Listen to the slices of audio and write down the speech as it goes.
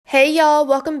Hey y'all,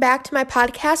 welcome back to my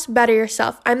podcast, Better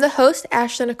Yourself. I'm the host,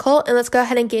 Ashley Nicole, and let's go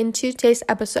ahead and get into today's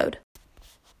episode.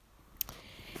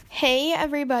 Hey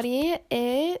everybody,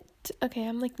 I'm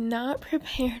not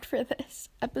prepared for this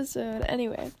episode.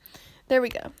 Anyway, there we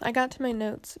go. I got to my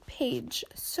notes page.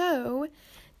 So,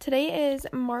 today is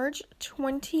March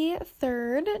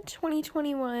 23rd,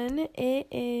 2021. It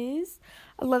is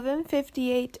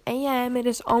 11:58 a.m. It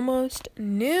is almost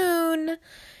noon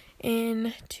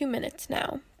in 2 minutes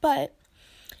now. But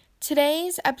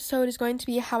today's episode is going to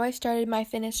be how I started my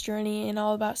fitness journey and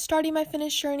all about starting my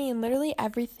fitness journey and literally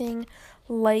everything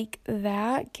like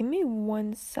that. Give me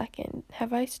 1 second.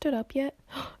 Have I stood up yet?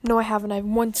 No, I haven't. I have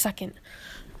 1 second.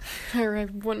 I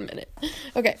have 1 minute.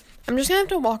 Okay, I'm just gonna have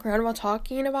to walk around while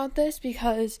talking about this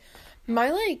because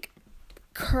my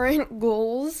current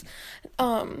goals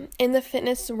in the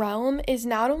fitness realm is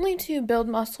not only to build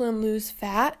muscle and lose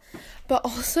fat, but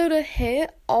also to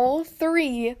hit all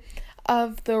 3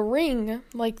 of the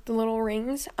the little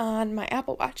rings on my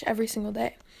Apple Watch every single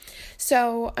day.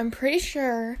 So I'm pretty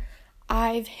sure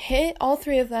I've hit all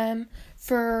 3 of them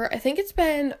for, I think it's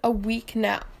been a week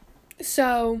now.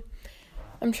 So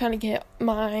I'm trying to get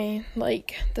my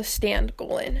the stand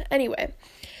goal in. Anyway,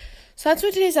 so that's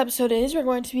what today's episode is. We're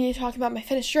going to be talking about my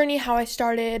fitness journey, how I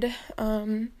started,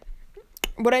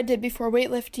 what I did before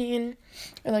weightlifting,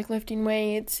 or lifting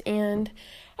weights, and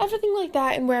everything like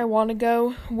that, and where I want to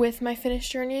go with my fitness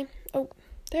journey. Oh,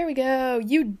 there we go.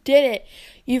 You did it.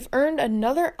 You've earned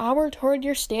another hour toward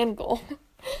your stand goal.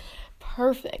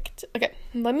 Perfect. Okay,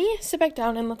 let me sit back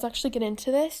down and let's actually get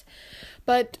into this.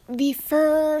 But the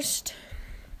first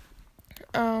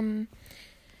the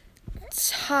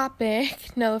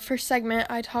first segment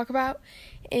I talk about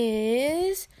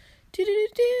is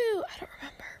I don't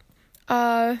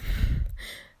remember.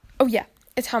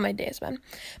 It's how my day has been.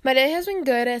 My day has been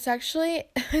good. It's actually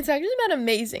been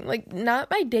amazing. Not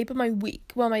my day, but my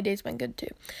week. Well, my day's been good too.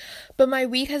 But my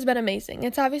week has been amazing.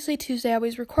 It's obviously Tuesday. I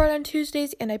always record on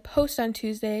Tuesdays and I post on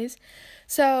Tuesdays.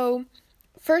 So,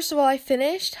 first of all, I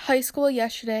finished high school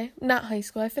yesterday. Not high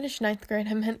school. I finished 9th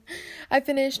grade. I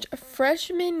finished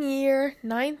freshman year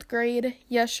 9th grade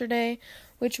yesterday,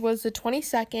 which was the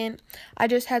 22nd. I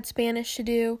just had Spanish to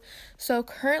do. So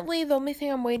currently the only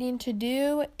thing I'm waiting to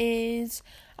do is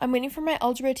I'm waiting for my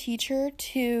algebra teacher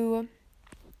to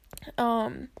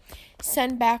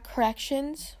send back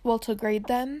corrections, to grade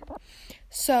them.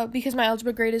 So because my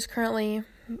algebra grade is currently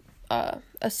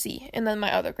a C, and then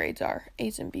my other grades are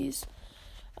A's and B's.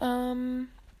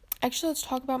 Actually, let's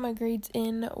talk about my grades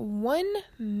in 1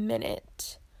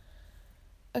 minute.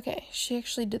 Okay, she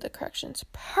actually did the corrections.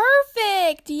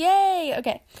 Perfect! Yay!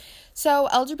 Okay, so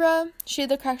algebra, she did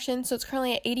the corrections, so it's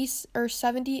currently at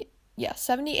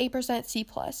 78% C+,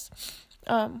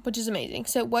 which is amazing.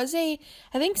 So it was I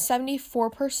think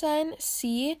 74%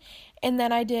 C, and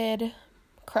then I did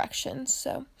corrections,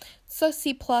 so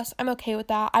C+, I'm okay with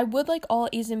that. I would like all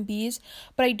A's and B's,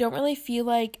 but I don't really feel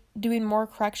like doing more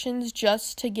corrections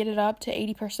just to get it up to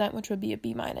 80%, which would be a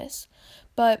B-.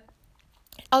 But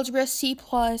algebra C+,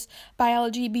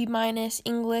 biology B-,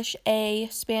 English A,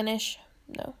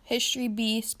 history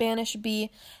B, Spanish B,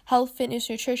 health, fitness,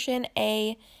 nutrition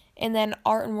A, and then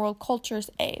art and world cultures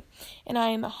A. And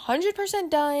I'm 100%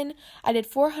 done. I did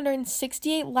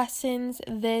 468 lessons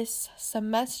this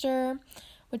semester,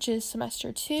 which is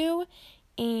semester 2,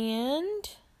 and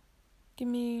give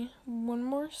me 1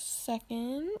 more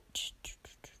second.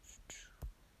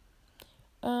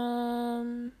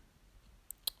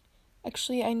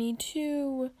 Actually, I need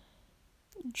to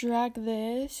drag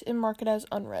this and mark it as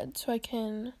unread so I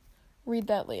can read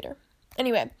that later.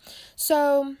 Anyway,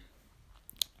 so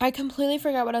I completely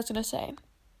forgot what I was going to say.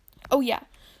 Oh, yeah.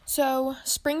 So,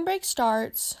 spring break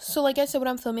starts. So, like I said, when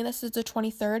I'm filming this, it's the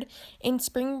 23rd. And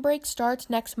spring break starts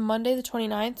next Monday, the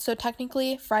 29th. So,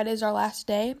 technically, Friday is our last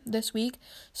day this week.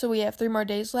 So, we have 3 more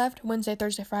days left. Wednesday,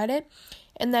 Thursday, Friday.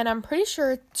 And then I'm pretty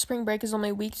sure spring break is only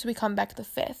a week. So, we come back the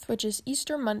 5th, which is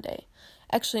Easter Monday.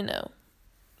 Actually, no.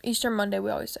 Easter Monday,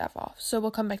 we always have off. So,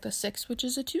 we'll come back the 6th, which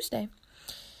is a Tuesday.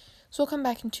 So, we'll come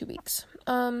back in 2 weeks.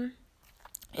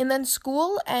 And then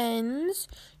school ends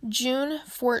June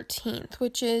 14th,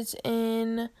 which is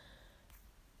in,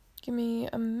 give me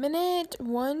a minute,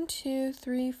 1, 2,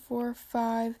 3, 4,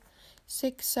 5,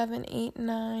 6, 7, 8,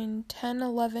 9, 10,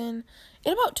 11,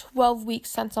 in about 12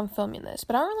 weeks since I'm filming this.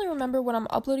 But I don't really remember when I'm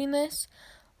uploading this.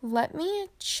 Let me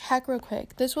check real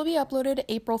quick. This will be uploaded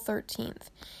April 13th,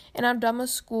 and I'm done with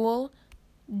school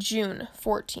June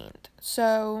 14th.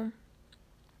 So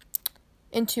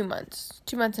in 2 months.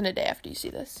 2 months and a day after you see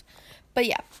this. But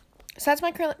yeah. So that's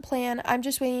my current plan. I'm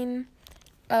just waiting.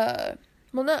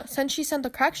 Since she sent the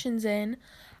corrections in,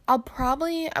 I'm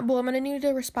going to need to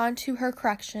respond to her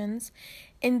corrections.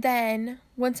 And then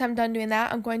once I'm done doing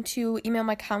that, I'm going to email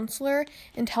my counselor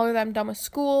and tell her that I'm done with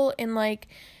school. And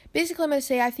basically I'm going to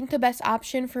say, I think the best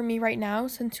option for me right now,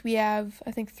 since we have,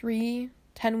 I think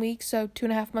 10 weeks, so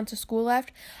 2.5 months of school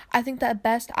left, I think the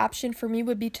best option for me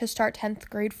would be to start 10th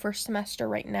grade first semester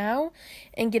right now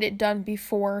and get it done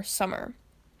before summer.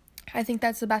 I think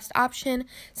that's the best option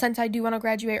since I do want to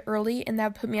graduate early, and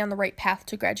that would put me on the right path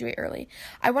to graduate early.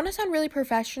 I want to sound really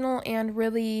professional and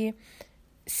really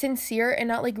sincere and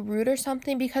not rude or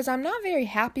something, because I'm not very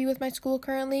happy with my school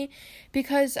currently,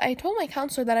 because I told my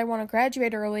counselor that I want to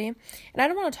graduate early, and I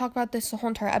don't want to talk about this the whole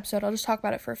entire episode. I'll just talk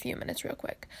about it for a few minutes real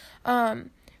quick.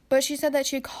 But she said that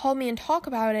she'd call me and talk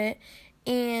about it,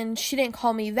 and she didn't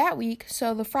call me that week,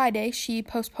 so the Friday, she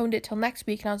postponed it till next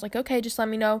week, and I was like, okay, just let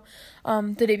me know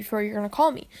the day before you're going to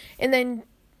call me. And then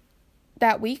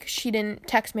that week, she didn't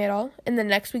text me at all, and then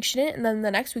next week she didn't, and then the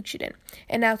next week she didn't,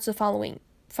 and now it's the following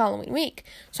week.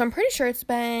 So I'm pretty sure it's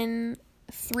been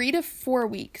 3 to 4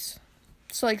 weeks,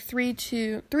 so 3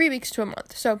 weeks to a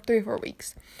month, so 3 or 4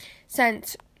 weeks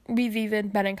since we've even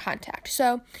been in contact.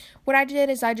 So what I did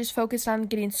is I just focused on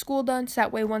getting school done, so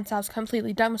that way once I was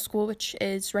completely done with school, which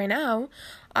is right now,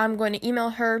 I'm going to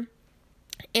email her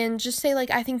and just say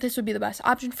I think this would be the best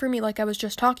option for me, like I was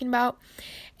just talking about.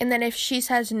 And then if she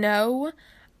says no,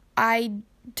 I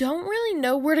don't really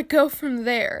know where to go from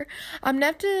there. I'm gonna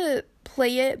have to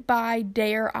play it by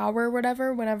day or hour or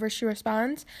whatever whenever she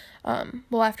responds,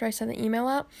 after I send the email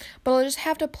out, but I'll just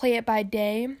have to play it by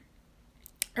day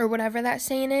or whatever that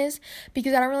saying is,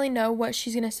 because I don't really know what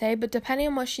she's going to say. But depending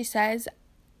on what she says,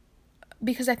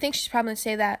 because I think she's probably going to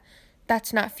say that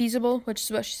that's not feasible, which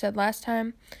is what she said last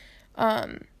time,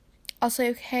 I'll say,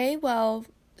 okay, well,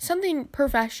 something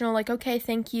professional, okay,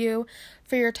 thank you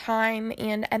for your time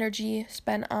and energy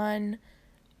spent on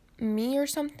me or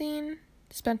something,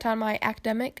 spent on my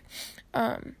academic,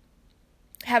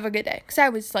 have a good day, because I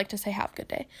always like to say have a good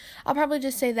day. I'll probably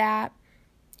just say that,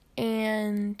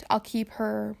 and I'll keep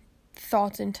her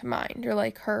thoughts into mind, or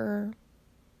her,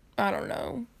 I don't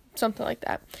know, something like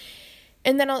that.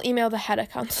 And then I'll email the head of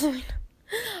counseling.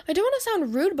 I don't want to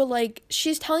sound rude, but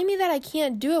she's telling me that I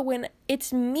can't do it when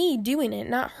it's me doing it,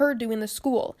 not her doing the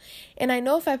school. And I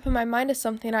know if I put my mind to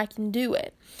something, I can do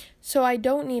it. So I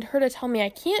don't need her to tell me I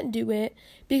can't do it,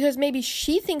 because maybe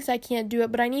she thinks I can't do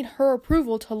it, but I need her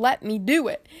approval to let me do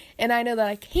it. And I know that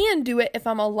I can do it if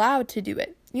I'm allowed to do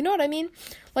it. You know what I mean?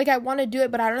 I want to do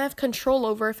it, but I don't have control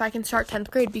over if I can start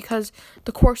 10th grade, because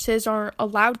the courses aren't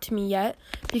allowed to me yet,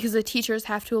 because the teachers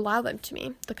have to allow them to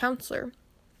me, the counselor.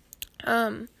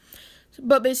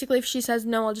 But basically, if she says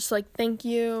no, I'll just thank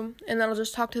you, and then I'll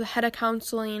just talk to the head of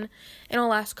counseling, and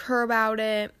I'll ask her about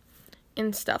it,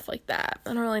 and stuff like that.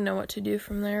 I don't really know what to do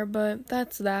from there, but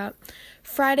that's that.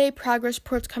 Friday, progress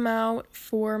reports come out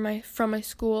from my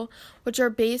school, which are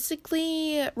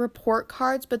basically report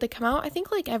cards, but they come out, I think,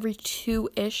 every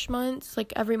 2-ish months,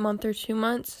 every month or 2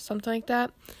 months, something like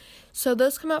that. So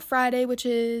those come out Friday, which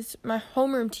is my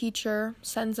homeroom teacher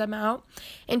sends them out,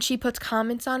 and she puts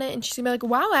comments on it, and she's gonna be like,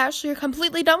 wow, Ashley, you're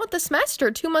completely done with the semester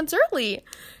 2 months early.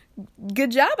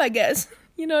 Good job, I guess.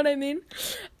 You know what I mean?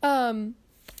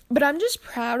 But I'm just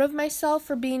proud of myself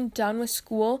for being done with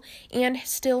school and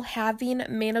still having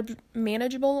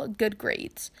manageable good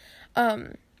grades.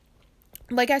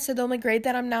 Like I said, the only grade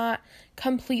that I'm not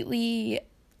completely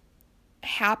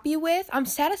happy with, I'm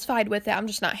satisfied with it, I'm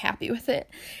just not happy with it,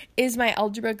 is my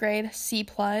algebra grade, C+.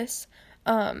 But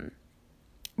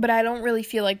I don't really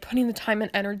feel like putting the time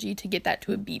and energy to get that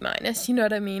to a B-, you know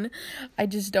what I mean? I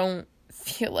just don't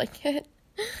feel like it.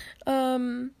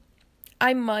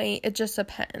 I might, it just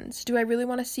depends. Do I really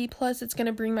want a C+? It's going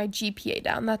to bring my GPA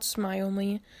down. That's my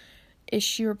only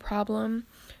issue or problem.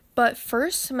 But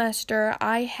first semester,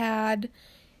 I had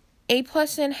A+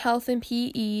 in health and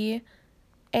PE,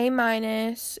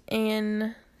 A-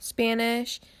 in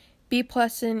Spanish, B+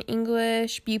 in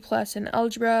English, B+ in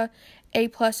algebra, A+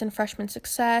 in freshman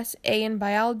success, A in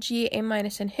biology, A-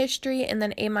 in history, and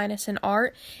then A- in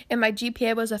art. And my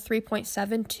GPA was a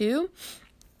 3.72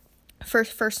 for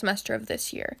first semester of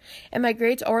this year. And my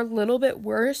grades are a little bit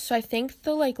worse, so I think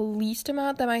the least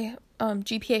amount that my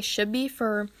GPA should be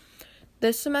for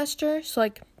this semester, so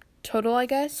total, I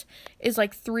guess, is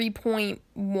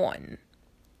 3.1.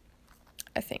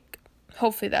 I think.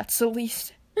 Hopefully that's the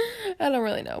least. I don't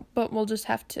really know, but we'll just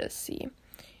have to see.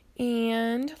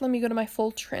 And let me go to my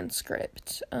full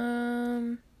transcript.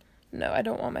 No, I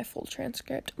don't want my full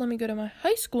transcript. Let me go to my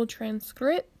high school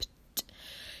transcript.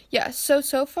 Yeah, so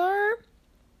far,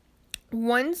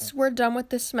 once we're done with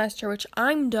this semester, which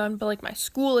I'm done, but my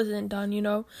school isn't done,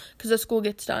 because the school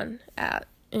gets done at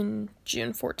in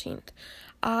June 14th,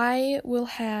 I will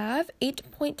have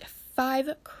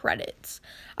 8.5 credits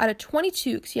out of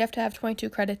 22, because you have to have 22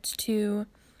 credits to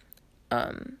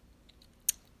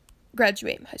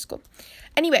graduate high school.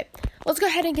 Anyway, let's go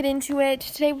ahead and get into it.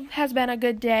 Today has been a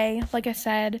good day, like I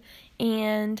said,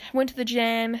 and went to the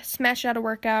gym, smashed out a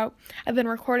workout. I've been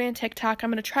recording on TikTok.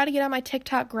 I'm going to try to get on my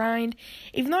TikTok grind,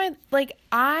 even though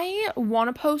I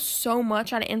want to post so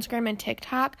much on Instagram and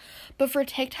TikTok, but for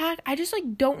TikTok, I just,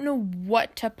 don't know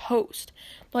what to post,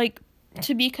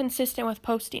 to be consistent with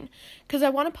posting, because I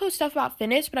want to post stuff about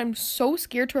fitness, but I'm so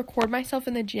scared to record myself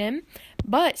in the gym.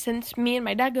 But since me and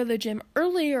my dad go to the gym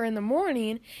earlier in the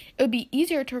morning, it would be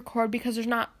easier to record because there's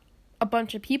not a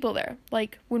bunch of people there,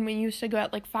 like when we used to go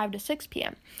at 5 to 6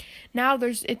 p.m. Now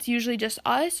it's usually just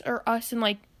us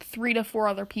and 3 to 4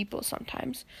 other people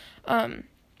sometimes.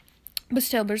 But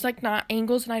still, there's not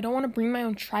angles, and I don't want to bring my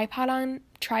own tripod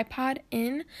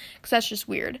in, because that's just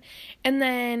weird. And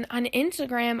then on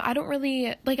Instagram, I don't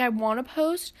really, I want to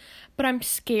post, but I'm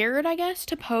scared, I guess,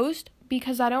 to post,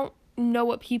 because I don't know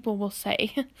what people will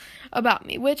say about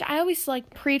me, which I always,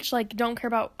 preach, don't care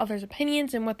about others'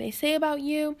 opinions and what they say about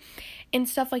you, and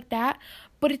stuff like that,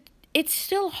 but it's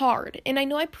still hard, and I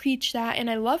know I preach that, and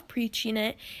I love preaching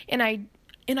it, and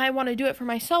I want to do it for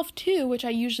myself, too, which I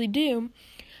usually do.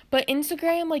 But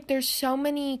Instagram, there's so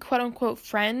many quote-unquote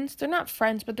friends. They're not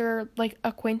friends, but they're,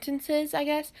 acquaintances, I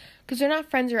guess. Because they're not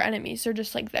friends or enemies. They're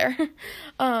just, they're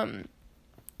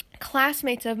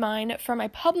classmates of mine from my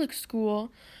public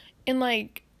school. And,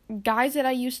 guys that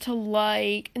I used to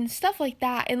like. And stuff like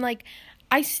that. And,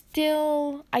 I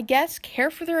still, I guess,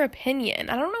 care for their opinion.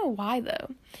 I don't know why,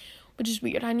 though. Which is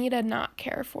weird. I need to not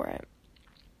care for it.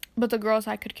 But the girls,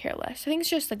 I could care less. I think it's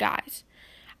just the guys.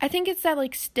 I think it's that,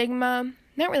 stigma.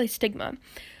 Not really stigma.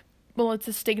 Well, it's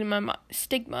a stigma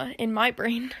in my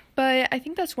brain. But I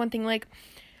think that's one thing.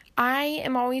 I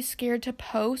am always scared to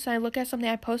post. And I look at something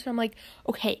I post, and I'm like,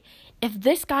 okay, if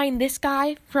this guy and this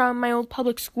guy from my old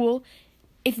public school,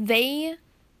 if they,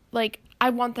 I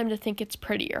want them to think it's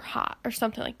pretty or hot or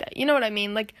something like that. You know what I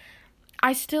mean?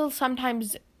 I still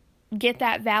sometimes get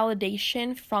that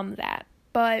validation from that.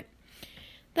 But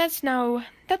that's no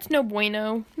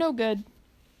bueno. No good.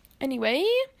 Anyway,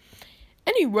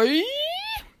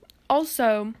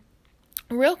 also,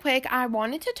 real quick, I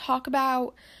wanted to talk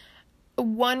about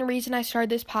one reason I started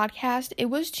this podcast. It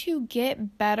was to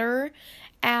get better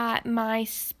at my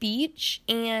speech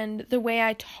and the way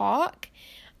I talk,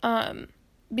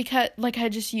 because,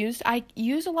 I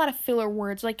use a lot of filler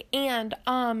words,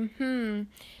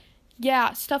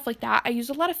 yeah, stuff like that. I use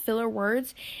a lot of filler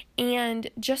words, and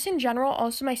just in general,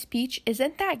 also my speech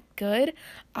isn't that good.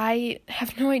 I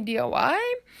have no idea why,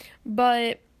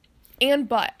 but,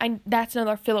 that's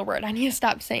another filler word I need to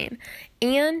stop saying.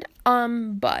 And,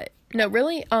 but. No,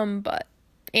 really, but.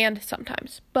 And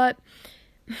sometimes. But,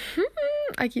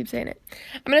 I keep saying it.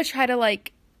 I'm gonna try to,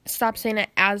 stop saying it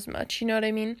as much, you know what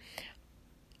I mean?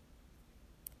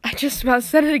 I just about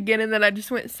said it again, and then I just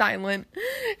went silent,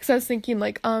 because I was thinking,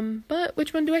 but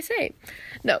which one do I say?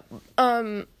 No,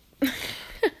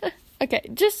 okay,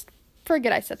 just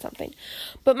forget I said something.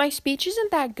 But my speech isn't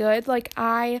that good.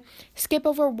 I skip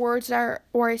over words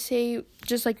or I say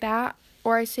just like that,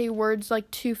 or I say words,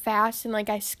 too fast, and,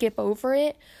 I skip over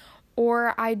it,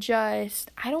 or I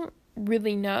don't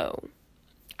really know.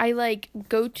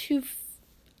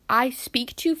 I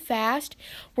speak too fast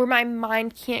where my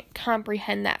mind can't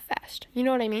comprehend that fast. You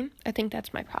know what I mean? I think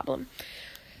that's my problem.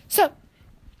 So,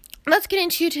 let's get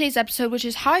into today's episode, which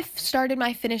is how I started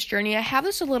my fitness journey. I have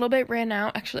this a little bit written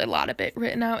out, actually a lot of it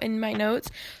written out in my notes.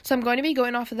 So I'm going to be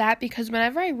going off of that, because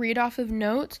whenever I read off of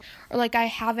notes, or I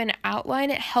have an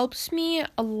outline, it helps me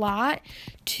a lot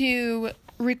to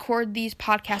record these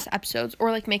podcast episodes,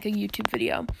 or make a YouTube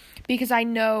video, because I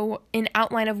know an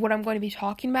outline of what I'm going to be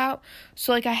talking about.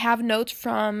 So I have notes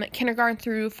from kindergarten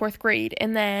through 4th grade,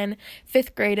 and then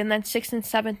 5th grade, and then 6th and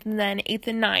 7th, and then 8th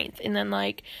and 9th, and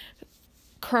then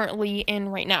currently in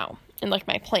right now, and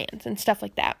my plans and stuff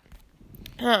like that.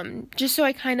 Just so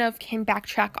I kind of can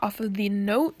backtrack off of the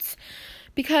notes,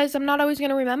 because I'm not always going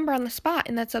to remember on the spot,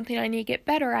 and that's something I need to get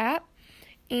better at,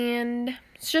 and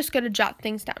it's just good to jot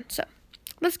things down. So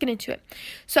let's get into it.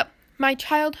 So, my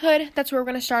childhood, that's where we're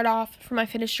going to start off for my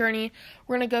fitness journey.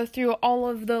 We're going to go through all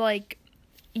of the,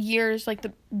 years,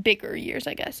 the bigger years,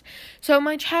 I guess. So,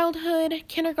 my childhood,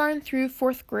 kindergarten through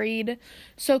 4th grade.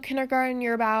 So, kindergarten,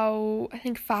 you're about, I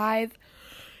think, 5.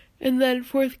 And then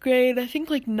 4th grade, I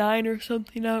think, 9 or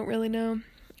something. I don't really know.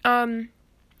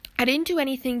 I I didn't do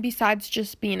anything besides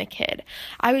just being a kid.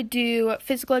 I would do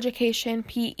physical education,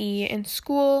 PE in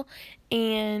school,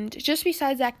 and just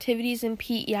besides activities in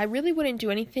PE, I really wouldn't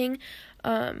do anything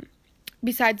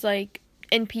besides, like,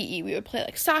 in PE. We would play,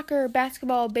 like, soccer,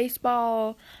 basketball,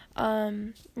 baseball,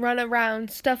 run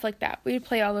around, stuff like that. We would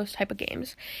play all those type of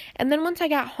games. And then once I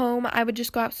got home, I would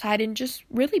just go outside and just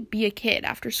really be a kid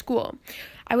after school.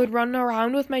 I would run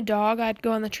around with my dog. I'd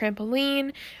go on the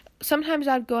trampoline. Sometimes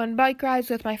I'd go on bike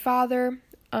rides with my father,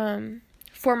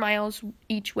 4 miles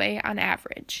each way on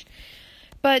average.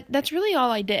 But that's really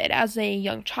all I did as a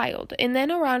young child. And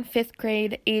then around 5th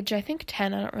grade, age I think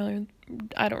 10,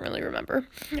 I don't really remember.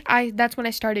 That's when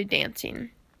I started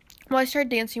dancing. Well, I started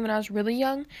dancing when I was really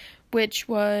young, which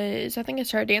was, I think I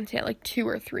started dancing at like 2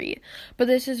 or 3. But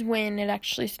this is when it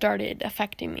actually started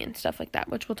affecting me and stuff like that,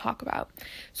 which we'll talk about.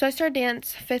 So I started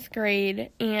dance 5th grade,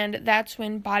 and that's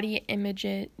when body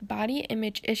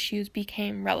image issues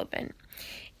became relevant.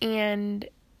 And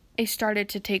it started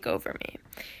to take over me,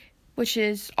 which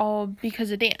is all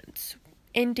because of dance.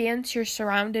 In dance, you're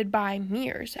surrounded by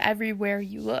mirrors everywhere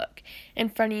you look, in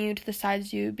front of you, to the sides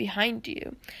of you, behind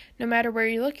you. No matter where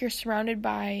you look, you're surrounded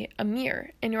by a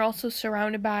mirror, and you're also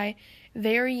surrounded by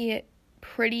very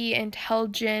pretty,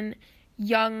 intelligent,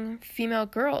 young female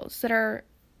girls that are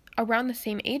around the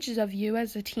same ages of you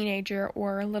as a teenager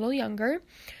or a little younger,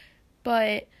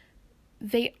 but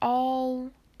they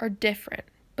all are different,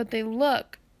 but they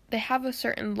have a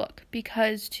certain look,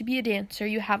 because to be a dancer,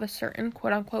 you have a certain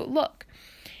quote-unquote look,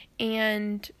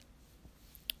 and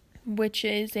which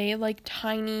is a, like,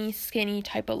 tiny, skinny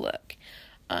type of look.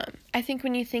 I think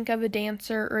when you think of a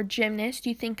dancer or a gymnast,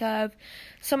 you think of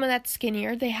someone that's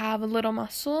skinnier. They have a little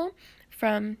muscle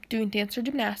from doing dance or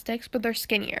gymnastics, but they're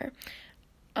skinnier.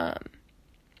 I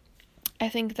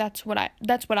think that's what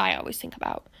I always think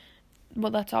about.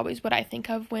 Well, that's always what I think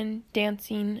of when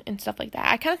dancing and stuff like that.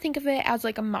 I kind of think of it as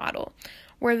like a model,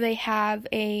 where they have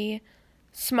a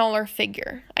smaller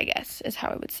figure, I guess, is how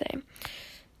I would say.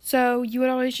 So you would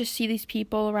always just see these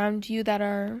people around you that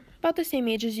are about the same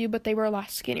age as you, but they were a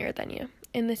lot skinnier than you.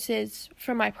 And this is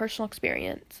from my personal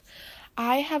experience.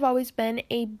 I have always been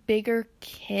a bigger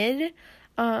kid.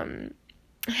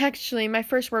 Actually, my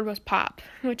first word was pop,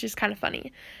 which is kind of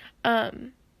funny.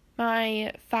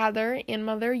 My father and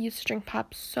mother used to drink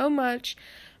pop so much.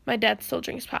 My dad still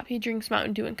drinks pop. He drinks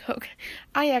Mountain Dew and Coke.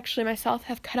 I actually myself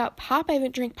have cut out pop. I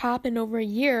haven't drank pop in over a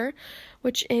year,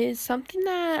 which is something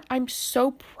that I'm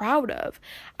so proud of.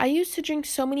 I used to drink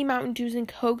so many Mountain Dews and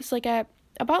Cokes, like at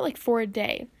about like 4 a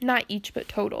day, not each but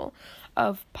total,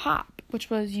 of pop, which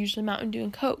was usually Mountain Dew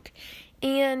and Coke.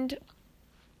 And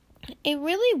it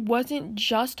really wasn't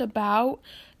just about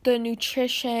the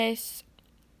nutritious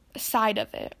side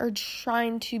of it, or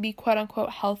trying to be quote-unquote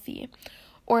healthy,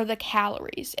 or the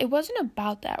calories. It wasn't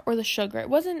about that, or the sugar. It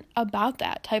wasn't about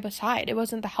that type of side. It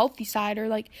wasn't the healthy side, or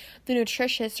like the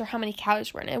nutritious, or how many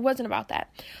calories were in it. It wasn't about that.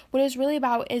 What it was really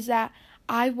about is that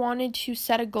I wanted to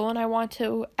set a goal, and I wanted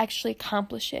to actually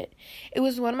accomplish it. It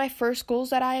was one of my first goals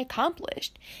that I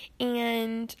accomplished,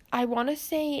 and I want to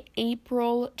say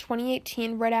April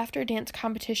 2018, right after a dance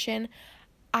competition,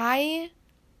 I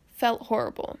felt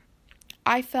horrible.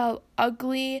 I felt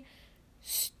ugly,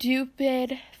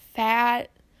 stupid, fat.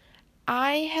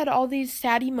 I had all these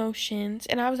sad emotions,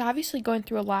 and I was obviously going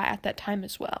through a lot at that time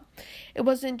as well. It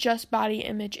wasn't just body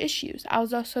image issues. I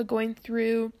was also going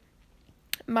through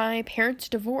my parents'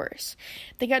 divorce.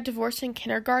 They got divorced in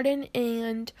kindergarten,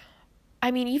 and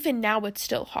I mean, even now it's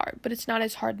still hard, but it's not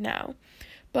as hard now.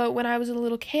 But when I was a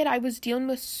little kid, I was dealing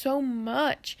with so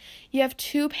much. You have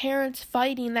 2 parents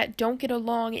fighting that don't get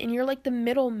along, and you're like the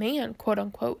middle man, quote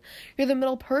unquote. You're the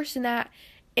middle person that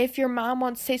if your mom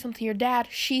wants to say something to your dad,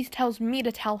 she tells me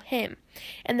to tell him,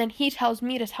 and then he tells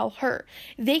me to tell her.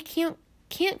 They can't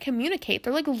communicate.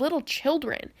 They're like little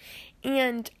children.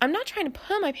 And I'm not trying to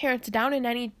put my parents down in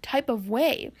any type of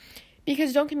way,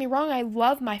 because don't get me wrong, I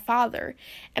love my father.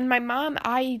 And my mom,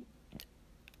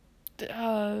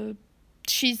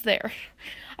 she's there.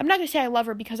 I'm not going to say I love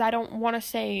her, because I don't want to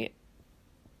say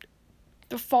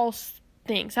the false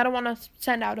things. I don't want to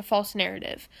send out a false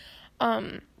narrative.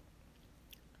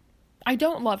 I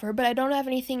don't love her, but I don't have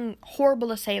anything horrible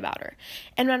to say about her.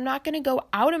 And I'm not going to go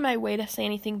out of my way to say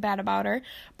anything bad about her,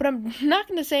 but I'm not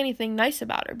going to say anything nice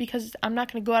about her, because I'm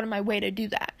not going to go out of my way to do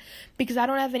that. Because I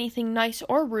don't have anything nice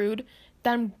or rude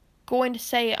that I'm going to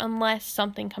say unless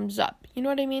something comes up. You know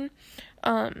what I mean?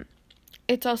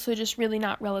 It's also just really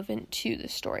not relevant to the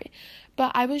story.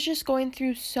 But I was just going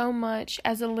through so much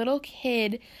as a little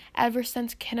kid ever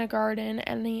since kindergarten,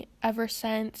 and ever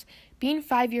since being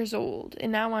 5 years old.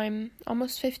 And now I'm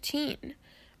almost 15.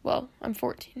 Well, I'm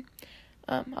 14.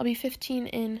 I'll be 15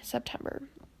 in September.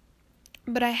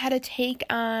 But I had to take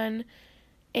on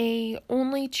a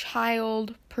only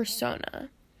child persona.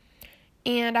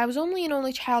 And I was only an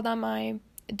only child on my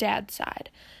dad's side.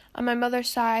 On my mother's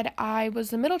side, I was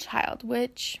the middle child,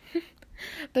 which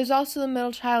there's also the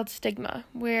middle child stigma,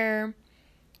 where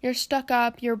you're stuck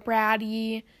up, you're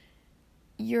bratty,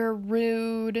 you're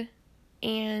rude,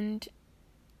 and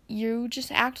you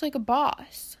just act like a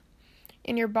boss.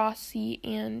 And you're bossy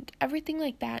and everything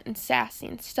like that, and sassy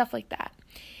and stuff like that.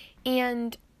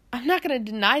 And I'm not going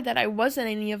to deny that I wasn't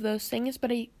any of those things,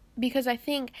 but because I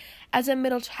think as a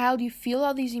middle child, you feel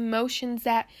all these emotions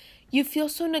that you feel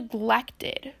so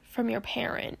neglected from your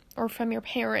parent or from your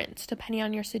parents, depending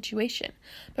on your situation.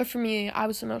 But for me, I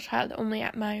was a middle child only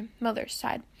at my mother's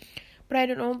side. But I had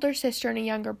an older sister and a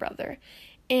younger brother.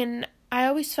 And I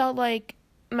always felt like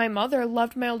my mother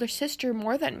loved my older sister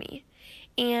more than me.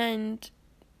 And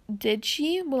did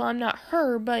she? Well, I'm not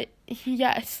her, but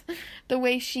yes, the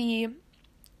way she,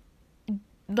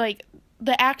 like,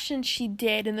 the actions she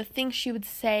did and the things she would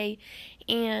say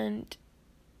and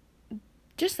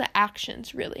just the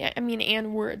actions, really. I mean,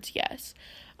 and words, yes.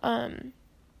 That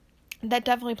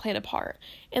definitely played a part.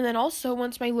 And then also,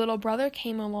 once my little brother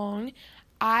came along,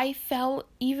 I felt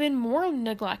even more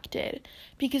neglected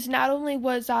because not only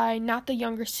was I not the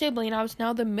younger sibling, I was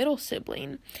now the middle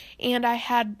sibling, and I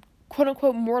had, quote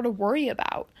unquote, more to worry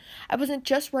about. I wasn't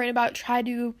just worried about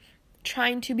trying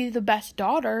to be the best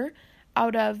daughter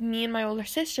out of me and my older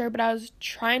sister, but I was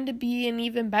trying to be an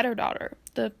even better daughter,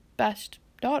 the best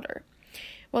daughter,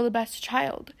 well, the best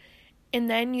child. And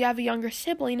then you have a younger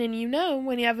sibling, and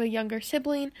when you have a younger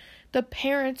sibling, the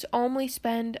parents only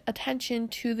spend attention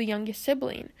to the youngest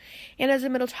sibling. And as a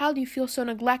middle child, you feel so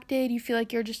neglected. You feel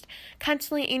like you're just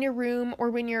constantly in your room, or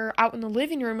when you're out in the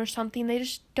living room or something, they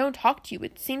just don't talk to you.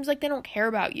 It seems like they don't care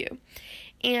about you.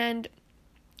 And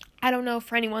I don't know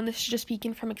for anyone, this is just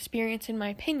speaking from experience in my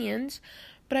opinions,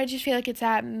 but I just feel like it's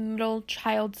that middle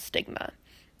child stigma.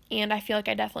 And I feel like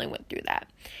I definitely went through that.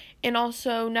 And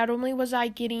also, not only was I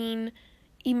getting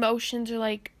emotions or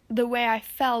like the way I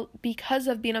felt because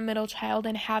of being a middle child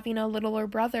and having a littler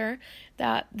brother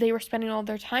that they were spending all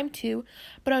their time to,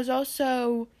 but I was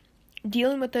also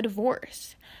dealing with the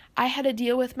divorce. I had to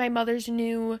deal with my mother's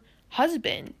new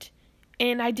husband,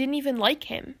 and I didn't even like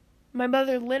him. My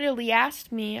mother literally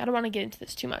asked me, I don't want to get into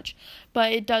this too much,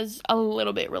 but it does a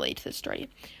little bit relate to this story.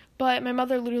 But my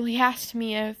mother literally asked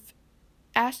me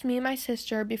and my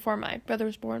sister, before my brother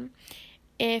was born,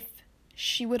 if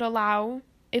she would allow,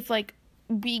 if, like,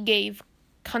 we gave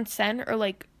consent, or,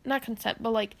 like, not consent,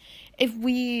 but, like, if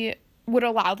we would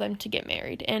allow them to get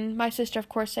married. And my sister, of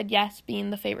course, said yes, being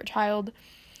the favorite child.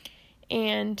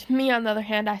 And me, on the other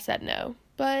hand, I said no.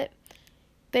 But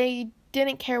they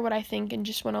didn't care what I think and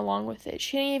just went along with it.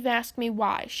 She didn't even ask me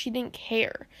why. She didn't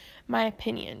care my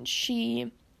opinion.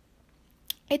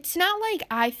 It's not like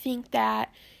I think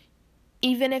that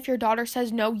even if your daughter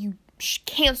says no, you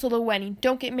cancel the wedding,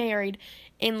 don't get married,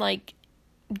 and, like,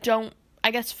 don't, I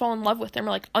guess, fall in love with them,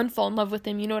 or, like, unfall in love with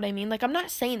them, you know what I mean? Like, I'm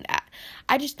not saying that.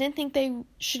 I just didn't think they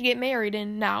should get married,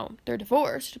 and now they're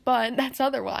divorced, but that's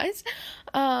otherwise.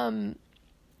 The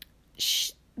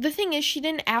thing is, she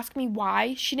didn't ask me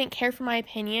why. She didn't care for my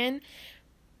opinion.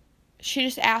 She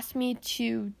just asked me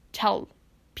to tell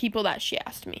people that she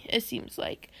asked me, it seems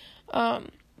like.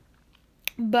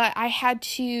 But I had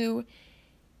to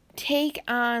take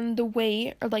on the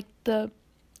weight, or, like,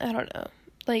 I had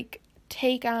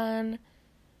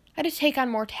to take on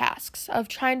more tasks of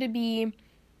trying to be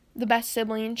the best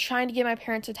sibling, trying to get my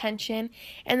parents' attention,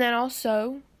 and then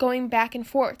also going back and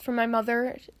forth from my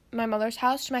mother's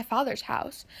house to my father's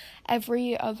house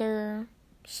every other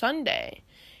Sunday.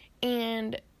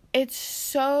 And it's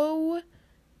so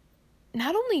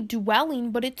not only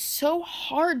dwelling, but it's so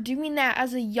hard doing that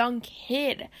as a young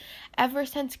kid. Ever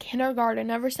since kindergarten,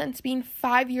 ever since being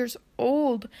 5 years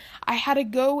old, I had to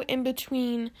go in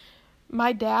between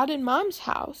my dad and mom's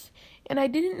house, and I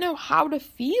didn't know how to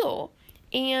feel.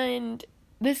 And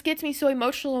this gets me so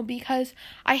emotional because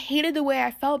I hated the way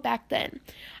I felt back then.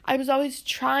 I was always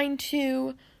trying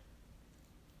to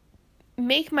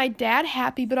make my dad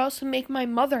happy, but also make my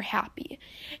mother happy.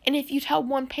 And if you tell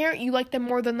one parent you like them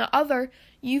more than the other,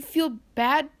 you feel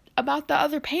bad about the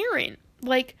other parent.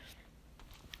 Like,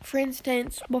 for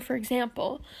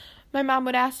example, my mom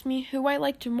would ask me who I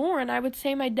liked more, and I would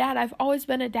say my dad. I've always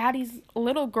been a daddy's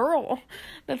little girl.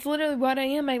 That's literally what I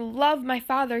am. I love my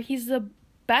father. He's the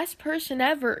best person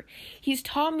ever. He's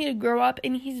taught me to grow up,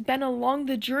 and he's been along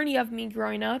the journey of me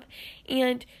growing up,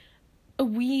 and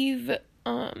we've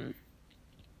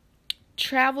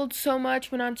traveled so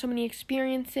much, went on so many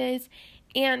experiences,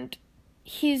 and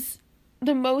he's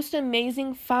the most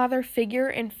amazing father figure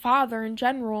and father in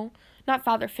general. Not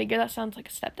father figure, that sounds like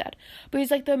a stepdad. But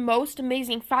he's like the most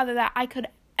amazing father that I could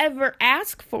ever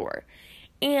ask for.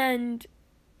 And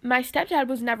my stepdad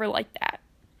was never like that.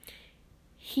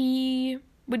 He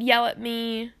would yell at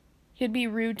me. He'd be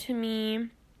rude to me.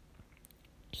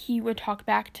 He would talk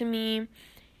back to me.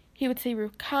 He would say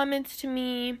rude comments to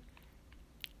me.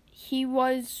 He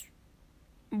was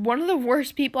one of the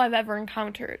worst people I've ever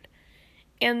encountered.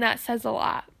 And that says a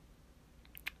lot.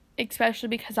 Especially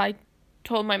because I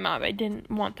told my mom I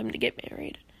didn't want them to get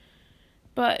married.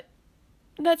 But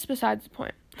that's besides the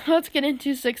point. Let's get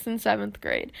into 6th and 7th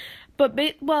grade. But,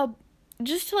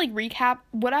 just to, recap,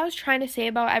 what I was trying to say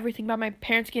about everything about my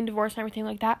parents getting divorced and everything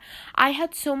like that, I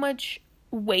had so much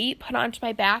weight put onto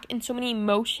my back and so many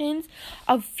emotions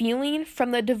of feeling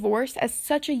from the divorce as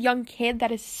such a young kid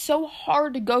that is so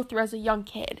hard to go through as a young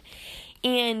kid.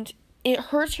 And it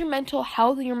hurts your mental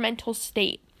health and your mental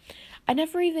state. I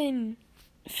never even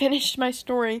finished my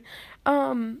story.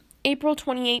 April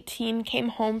 2018, came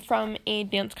home from a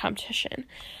dance competition.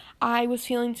 I was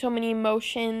feeling so many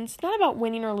emotions, not about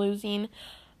winning or losing,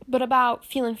 but about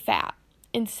feeling fat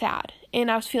and sad. And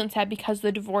I was feeling sad because of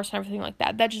the divorce and everything like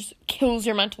that. That just kills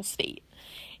your mental state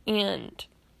and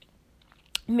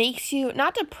makes you,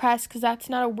 not depressed, because that's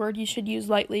not a word you should use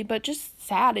lightly, but just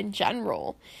sad in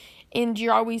general. And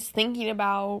you're always thinking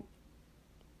about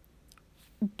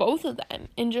both of them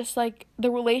and just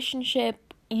the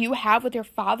relationship you have with your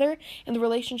father and the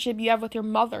relationship you have with your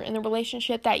mother and the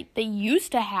relationship that they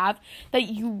used to have that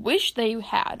you wish they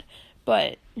had,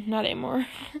 but not anymore.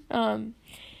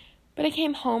 But I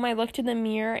came home, I looked in the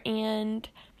mirror, and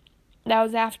that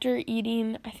was after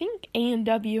eating, I think,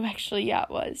 A&W, actually, yeah, it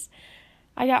was.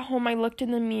 I got home, I looked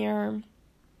in the mirror,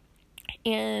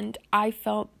 and I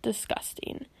felt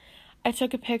disgusting. I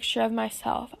took a picture of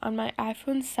myself on my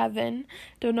iPhone 7.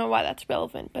 Don't know why that's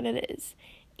relevant, but it is.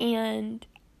 And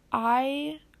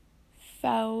I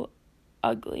felt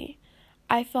ugly.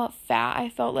 I felt fat. I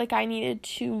felt like I needed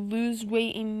to lose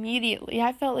weight immediately.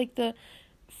 I felt like the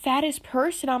fattest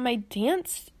person on my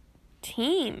dance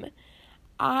team.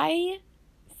 I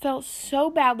felt so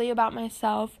badly about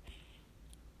myself,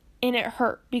 and it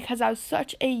hurt because I was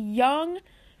such a young,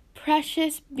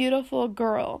 precious, beautiful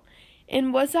girl.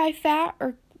 And was I fat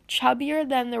or chubbier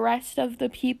than the rest of the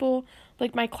people,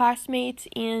 like my classmates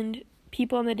and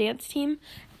people on the dance team?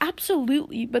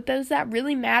 Absolutely. But does that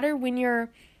really matter when you're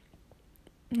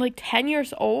 10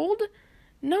 years old?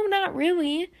 No, not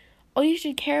really. All you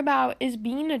should care about is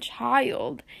being a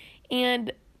child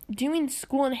and doing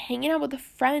school and hanging out with the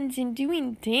friends and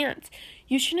doing dance.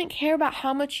 You shouldn't care about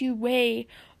how much you weigh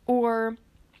or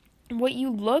what you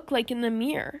look like in the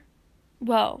mirror.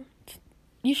 Well,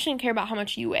 you shouldn't care about how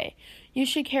much you weigh. You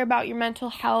should care about your mental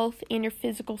health and your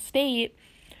physical state,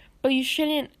 but you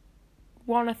shouldn't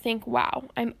want to think, wow,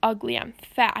 I'm ugly, I'm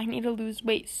fat, I need to lose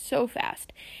weight so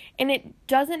fast. And it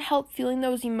doesn't help feeling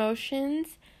those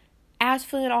emotions as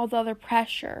feeling all the other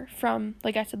pressure from,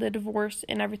 like I said, the divorce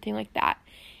and everything like that,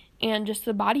 and just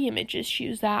the body image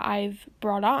issues that I've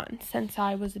brought on since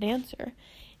I was a dancer.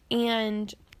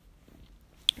 And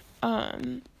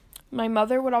my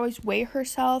mother would always weigh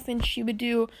herself, and she would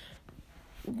do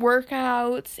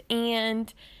workouts,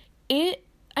 and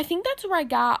I think that's where I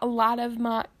got a lot of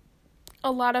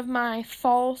my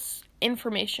false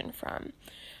information from.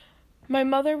 My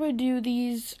mother would do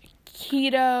these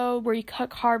keto where you cut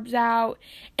carbs out,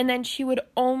 and then she would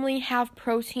only have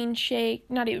protein shake,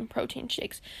 not even protein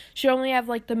shakes. She'd only have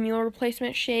the meal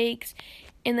replacement shakes,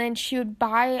 and then she would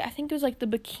buy, I think it was the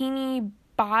bikini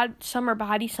summer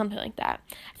body, something like that.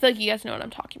 I feel like you guys know what I'm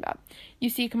talking about. You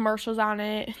see commercials on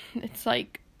it. It's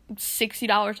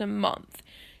 $60 a month.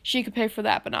 She could pay for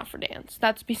that, but not for dance.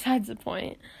 That's besides the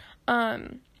point.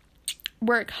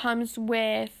 Where it comes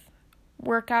with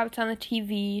workouts on the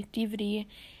DVD,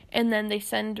 and then they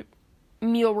send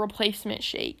meal replacement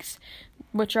shakes,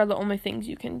 which are the only things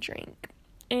you can drink.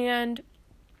 And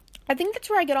I think that's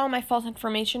where I get all my false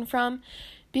information from,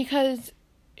 because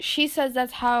she says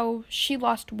that's how she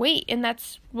lost weight, and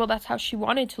that's how she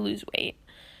wanted to lose weight.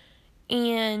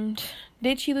 And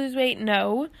did she lose weight?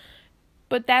 No.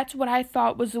 But that's what I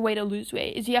thought was the way to lose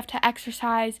weight, is you have to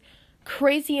exercise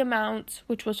crazy amounts,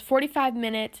 which was 45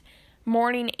 minutes,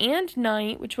 morning and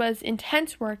night, which was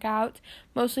intense workouts,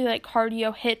 mostly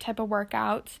cardio HIIT type of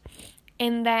workouts.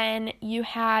 And then you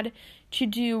had to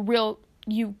do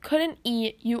you couldn't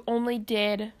eat, you only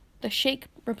did the shake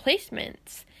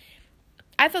replacements.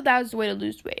 I thought that was the way to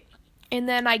lose weight. And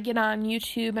then I get on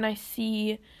YouTube and I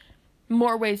see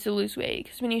more ways to lose weight,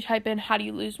 because when you type in how do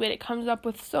you lose weight, it comes up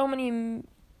with so many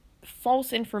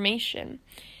false information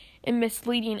and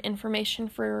misleading information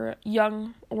for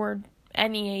young or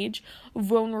any age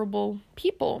vulnerable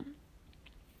people.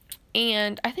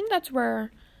 And I think that's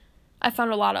where I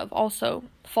found a lot of also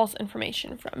false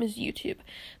information from, is YouTube.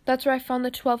 That's where I found the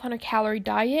 1,200 calorie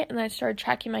diet, and I started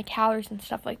tracking my calories and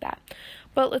stuff like that.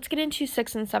 But let's get into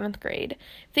 6th and 7th grade.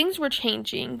 Things were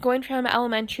changing. Going from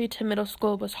elementary to middle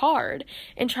school was hard,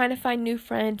 and trying to find new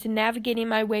friends and navigating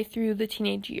my way through the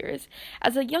teenage years.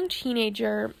 As a young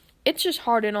teenager, it's just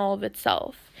hard in all of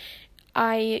itself.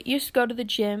 I used to go to the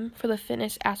gym for the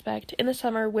fitness aspect in the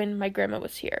summer when my grandma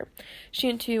was here. She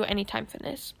went to Anytime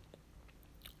Fitness.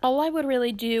 All I would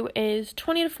really do is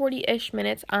 20 to 40-ish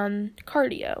minutes on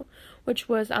cardio, which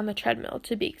was on the treadmill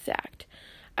to be exact.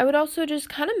 I would also just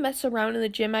kind of mess around in the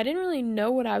gym. I didn't really know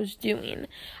what I was doing.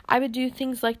 I would do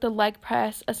things like the leg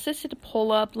press, assisted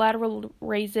pull-up, lateral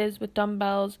raises with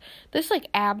dumbbells, this like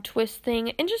ab twist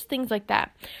thing, and just things like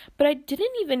that. But I didn't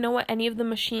even know what any of the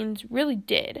machines really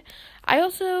did. I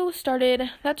also started,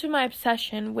 that's when my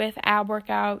obsession with ab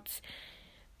workouts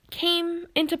came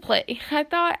into play. I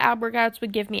thought ab workouts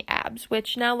would give me abs,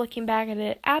 which now looking back at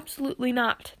it, absolutely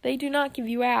not. They do not give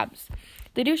you abs.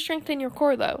 They do strengthen your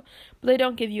core though, but they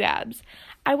don't give you abs.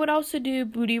 I would also do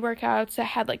booty workouts that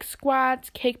had like squats,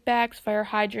 kickbacks, fire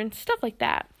hydrants, stuff like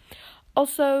that.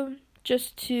 Also,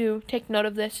 just to take note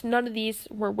of this, none of these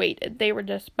were weighted. They were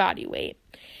just body weight.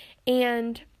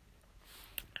 And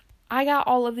I got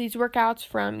all of these workouts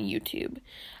from YouTube.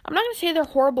 I'm not going to say they're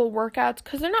horrible workouts,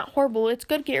 because they're not horrible. It's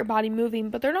good to get your body moving,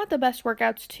 but they're not the best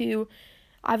workouts to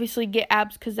obviously get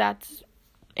abs, because that's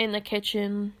in the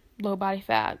kitchen, low body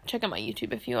fat. Check out my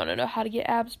YouTube if you want to know how to get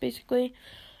abs, basically.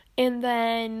 And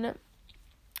then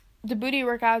the booty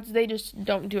workouts, they just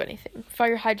don't do anything.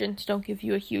 Fire hydrants don't give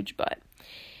you a huge butt.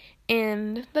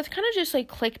 And that's kind of just like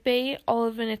clickbait, all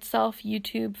of in itself.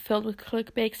 YouTube filled with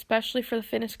clickbait, especially for the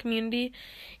fitness community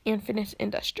and fitness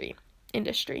industry.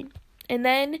 And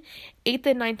then 8th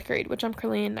and 9th grade, which I'm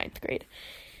currently in 9th grade.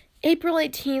 April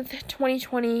 18th,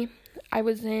 2020, I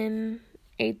was in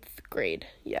 8th grade,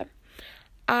 yeah.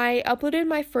 I uploaded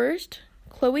my first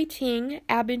Chloe Ting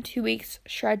Ab in 2 Weeks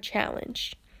Shred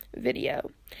Challenge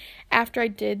video after I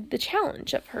did the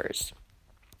challenge of hers.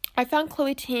 I found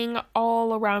Chloe Ting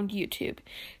all around YouTube.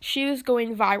 She was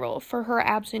going viral for her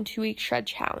abs in 2 weeks shred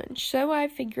challenge, so I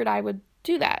figured I would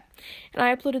do that. And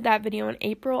I uploaded that video in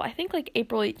April, I think like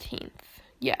April 18th.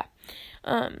 Yeah.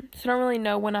 So I don't really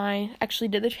know when I actually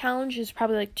did the challenge. It's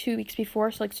probably like 2 weeks before,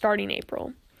 so like starting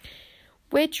April.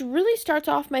 Which really starts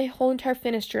off my whole entire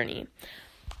fitness journey.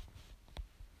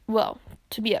 Well,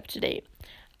 to be up to date.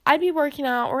 I'd be working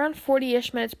out around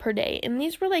 40-ish minutes per day, and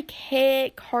these were like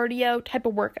HIIT, cardio type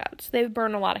of workouts. They would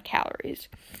burn a lot of calories.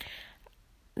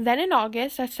 Then in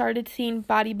August, I started seeing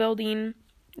bodybuilding.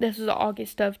 This was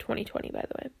August of 2020, by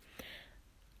the way.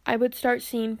 I would start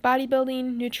seeing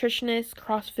bodybuilding, nutritionists,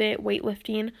 CrossFit,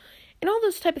 weightlifting, and all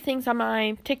those type of things on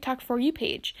my TikTok For You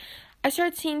page. I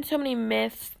started seeing so many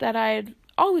myths that I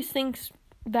always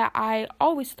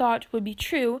thought would be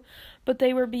true, but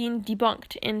they were being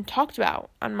debunked and talked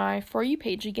about on my For You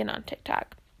page again on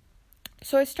TikTok.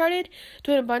 So I started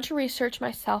doing a bunch of research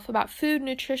myself about food,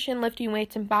 nutrition, lifting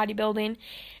weights, and bodybuilding,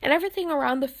 and everything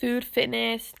around the food,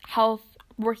 fitness, health,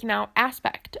 working out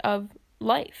aspect of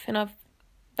life and of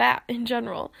that in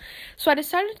general. So I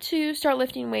decided to start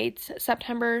lifting weights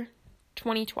September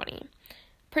 2020.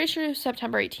 Pretty sure it was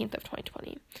September 18th of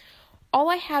 2020. All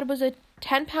I had was a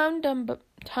 10-pound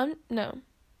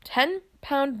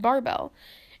 10-pound barbell,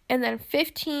 and then 2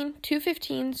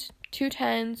 15s, 2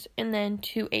 10s, and then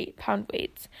 2 8-pound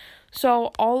weights.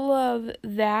 So all of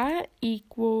that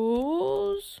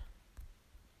equals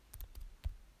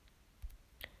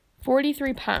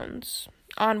 43 pounds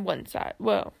on one side.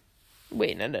 Well,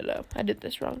 wait, no. I did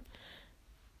this wrong.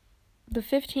 The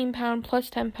 15-pound plus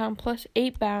 10-pound plus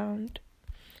 8-pound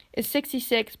is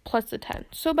 66 plus the 10.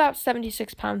 So about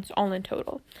 76 pounds all in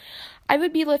total. I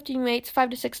would be lifting weights 5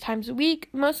 to 6 times a week,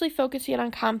 mostly focusing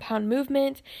on compound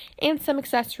movements and some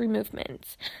accessory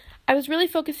movements. I was really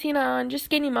focusing on just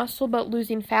gaining muscle but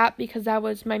losing fat, because that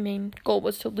was my main goal,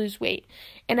 was to lose weight.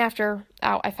 And after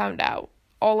I found out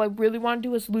all I really want to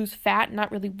do is lose fat,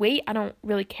 not really weight. I don't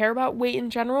really care about weight in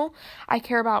general. I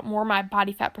care about more my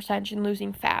body fat percentage and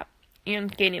losing fat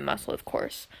and gaining muscle, of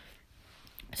course.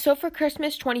 So for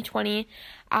Christmas 2020,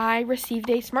 I received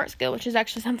a Smart Scale, which is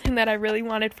actually something that I really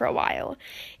wanted for a while.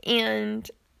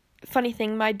 And funny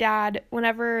thing, my dad,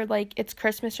 whenever, like, it's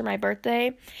Christmas or my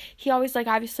birthday, he always, like,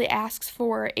 obviously asks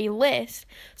for a list.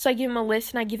 So I give him a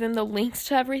list and I give him the links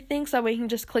to everything, so that way he can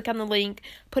just click on the link,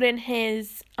 put in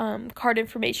his card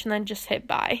information, then just hit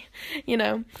buy,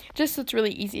 just so it's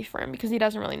really easy for him, because he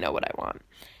doesn't really know what I want.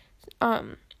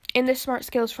 And this smart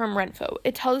scale is from Renpho.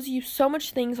 It tells you so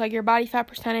much things like your body fat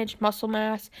percentage, muscle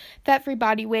mass, fat-free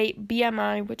body weight,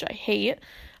 BMI, which I hate,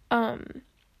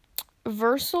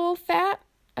 visceral fat,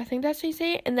 I think that's how you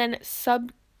say it, and then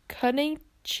subcutaneous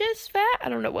fat, I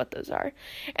don't know what those are,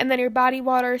 and then your body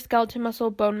water, skeleton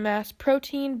muscle, bone mass,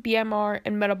 protein, BMR,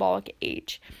 and metabolic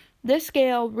age. This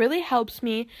scale really helps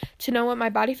me to know what my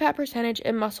body fat percentage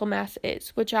and muscle mass is,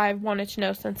 which I've wanted to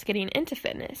know since getting into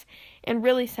fitness, and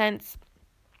really since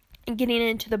getting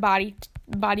into the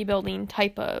bodybuilding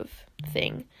type of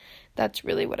thing. That's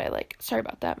really what I like. Sorry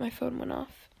about that, my phone went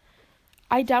off.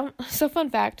 So fun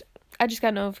fact, I just got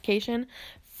a notification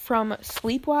from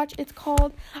Sleepwatch, it's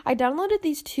called. I downloaded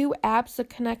these 2 apps that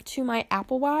connect to my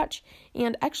Apple Watch,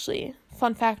 and actually,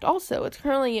 fun fact also, it's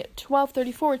currently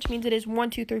 12:34, which means it is 1,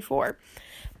 2, 3, 4.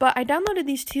 But I downloaded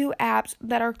these 2 apps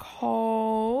that are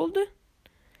called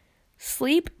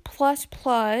Sleep Plus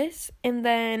and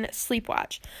then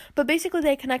Sleepwatch. But basically,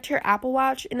 they connect to your Apple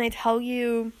Watch, and they tell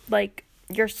you, like,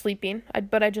 you're sleeping.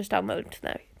 But I just downloaded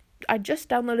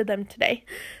them today,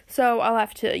 so I'll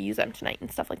have to use them tonight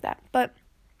and stuff like that. But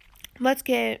let's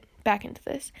get back into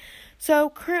this. So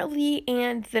currently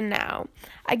and the now,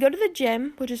 I go to the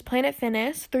gym, which is Planet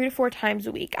Fitness, 3 to 4 times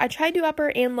a week. I try to do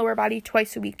upper and lower body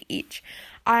twice a week each.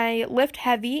 I lift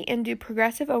heavy and do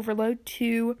progressive overload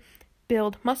to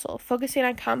build muscle, focusing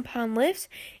on compound lifts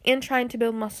and trying to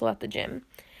build muscle at the gym.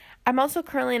 I'm also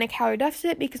currently in a calorie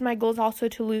deficit because my goal is also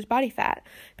to lose body fat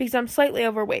because I'm slightly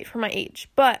overweight for my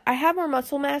age, but I have more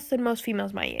muscle mass than most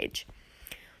females my age.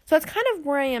 So that's kind of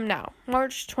where I am now,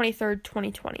 March 23rd,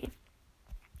 2020.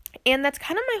 And that's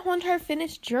kind of my whole entire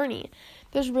fitness journey.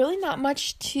 There's really not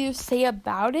much to say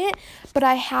about it, but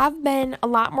I have been a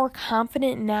lot more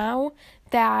confident now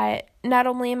that not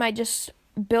only am I just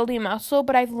building muscle,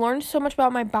 but I've learned so much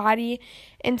about my body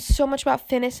and so much about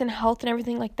fitness and health and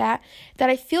everything like that, that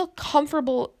I feel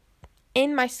comfortable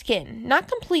in my skin. Not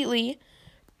completely,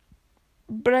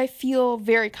 but I feel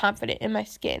very confident in my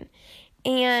skin.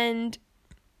 And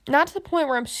not to the point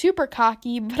where I'm super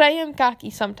cocky, but I am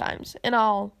cocky sometimes, and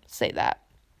I'll say that.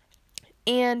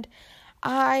 And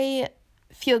I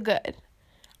feel good.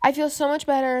 I feel so much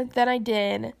better than I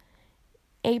did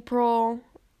April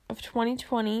of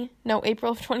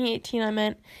 2018 I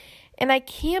meant. And I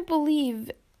can't believe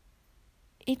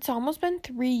it's almost been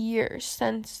 3 years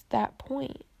since that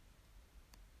point.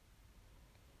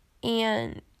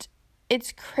 And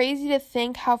it's crazy to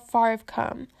think how far I've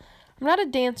come. I'm not a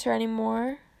dancer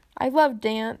anymore. I love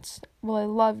dance. Well, I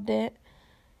loved it.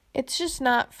 It's just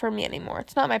not for me anymore.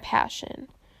 It's not my passion.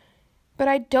 But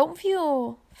I don't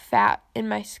feel fat in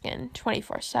my skin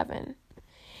 24/7.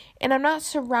 And I'm not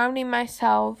surrounding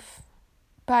myself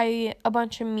by a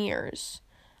bunch of mirrors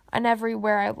on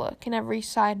everywhere I look, and every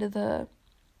side of the,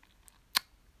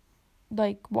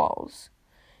 walls,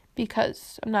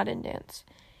 because I'm not in dance.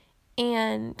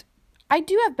 And I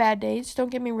do have bad days,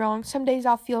 don't get me wrong. Some days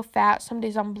I'll feel fat, some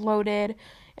days I'm bloated,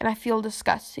 and I feel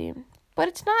disgusting. But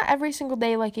it's not every single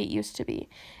day like it used to be.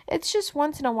 It's just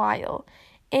once in a while.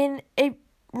 And it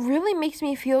really makes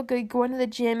me feel good going to the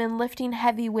gym and lifting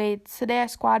heavy weights. Today I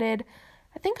squatted,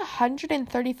 I think,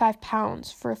 135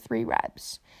 pounds for 3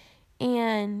 reps.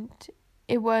 And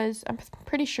it was, I'm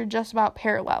pretty sure, just about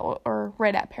parallel, or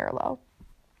right at parallel.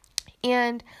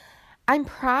 And I'm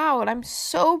proud. I'm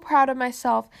so proud of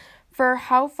myself for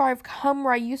how far I've come,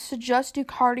 where I used to just do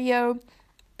cardio,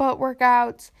 butt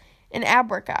workouts, and ab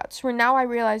workouts, where now I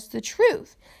realize the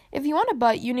truth. If you want a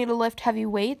butt, you need to lift heavy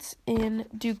weights and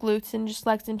do glutes and just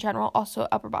legs in general, also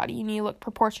upper body. You need to look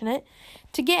proportionate.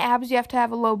 To get abs, you have to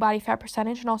have a low body fat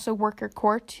percentage and also work your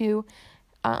core to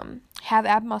have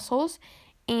ab muscles.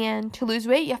 And to lose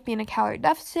weight, you have to be in a calorie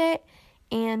deficit.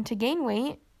 And to gain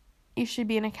weight, you should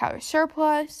be in a calorie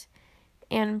surplus.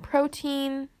 And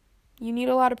protein, you need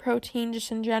a lot of protein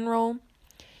just in general.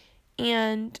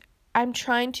 And I'm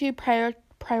trying to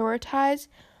prioritize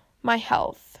my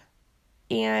health.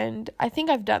 And I think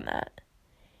I've done that.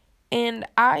 And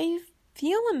I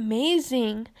feel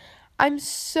amazing. I'm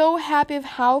so happy of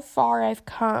how far I've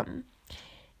come.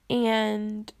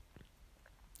 And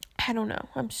I don't know.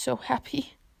 I'm so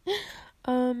happy.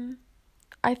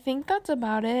 I think that's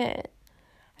about it.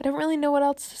 I don't really know what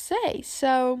else to say.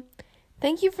 So,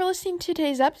 thank you for listening to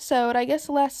today's episode. I guess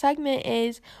the last segment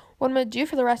is what I'm going to do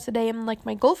for the rest of the day and,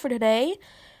 my goal for today.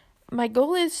 My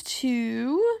goal is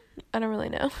to I don't really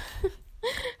know.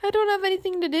 I don't have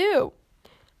anything to do.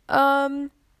 I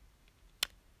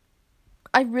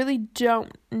really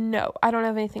don't know. I don't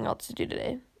have anything else to do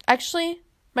today. Actually,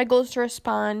 my goal is to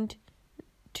respond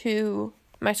to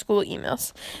my school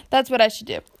emails. That's what I should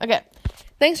do. Okay.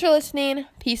 Thanks for listening.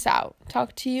 Peace out.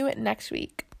 Talk to you next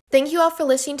week. Thank you all for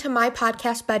listening to my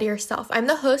podcast, Better Yourself. I'm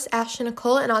the host, Ashley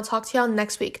Nicole, and I'll talk to y'all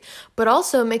next week. But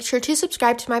also, make sure to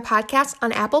subscribe to my podcast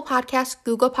on Apple Podcasts,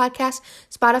 Google Podcasts,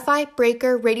 Spotify,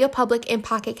 Breaker, Radio Public, and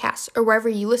Pocket Casts, or wherever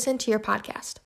you listen to your podcast.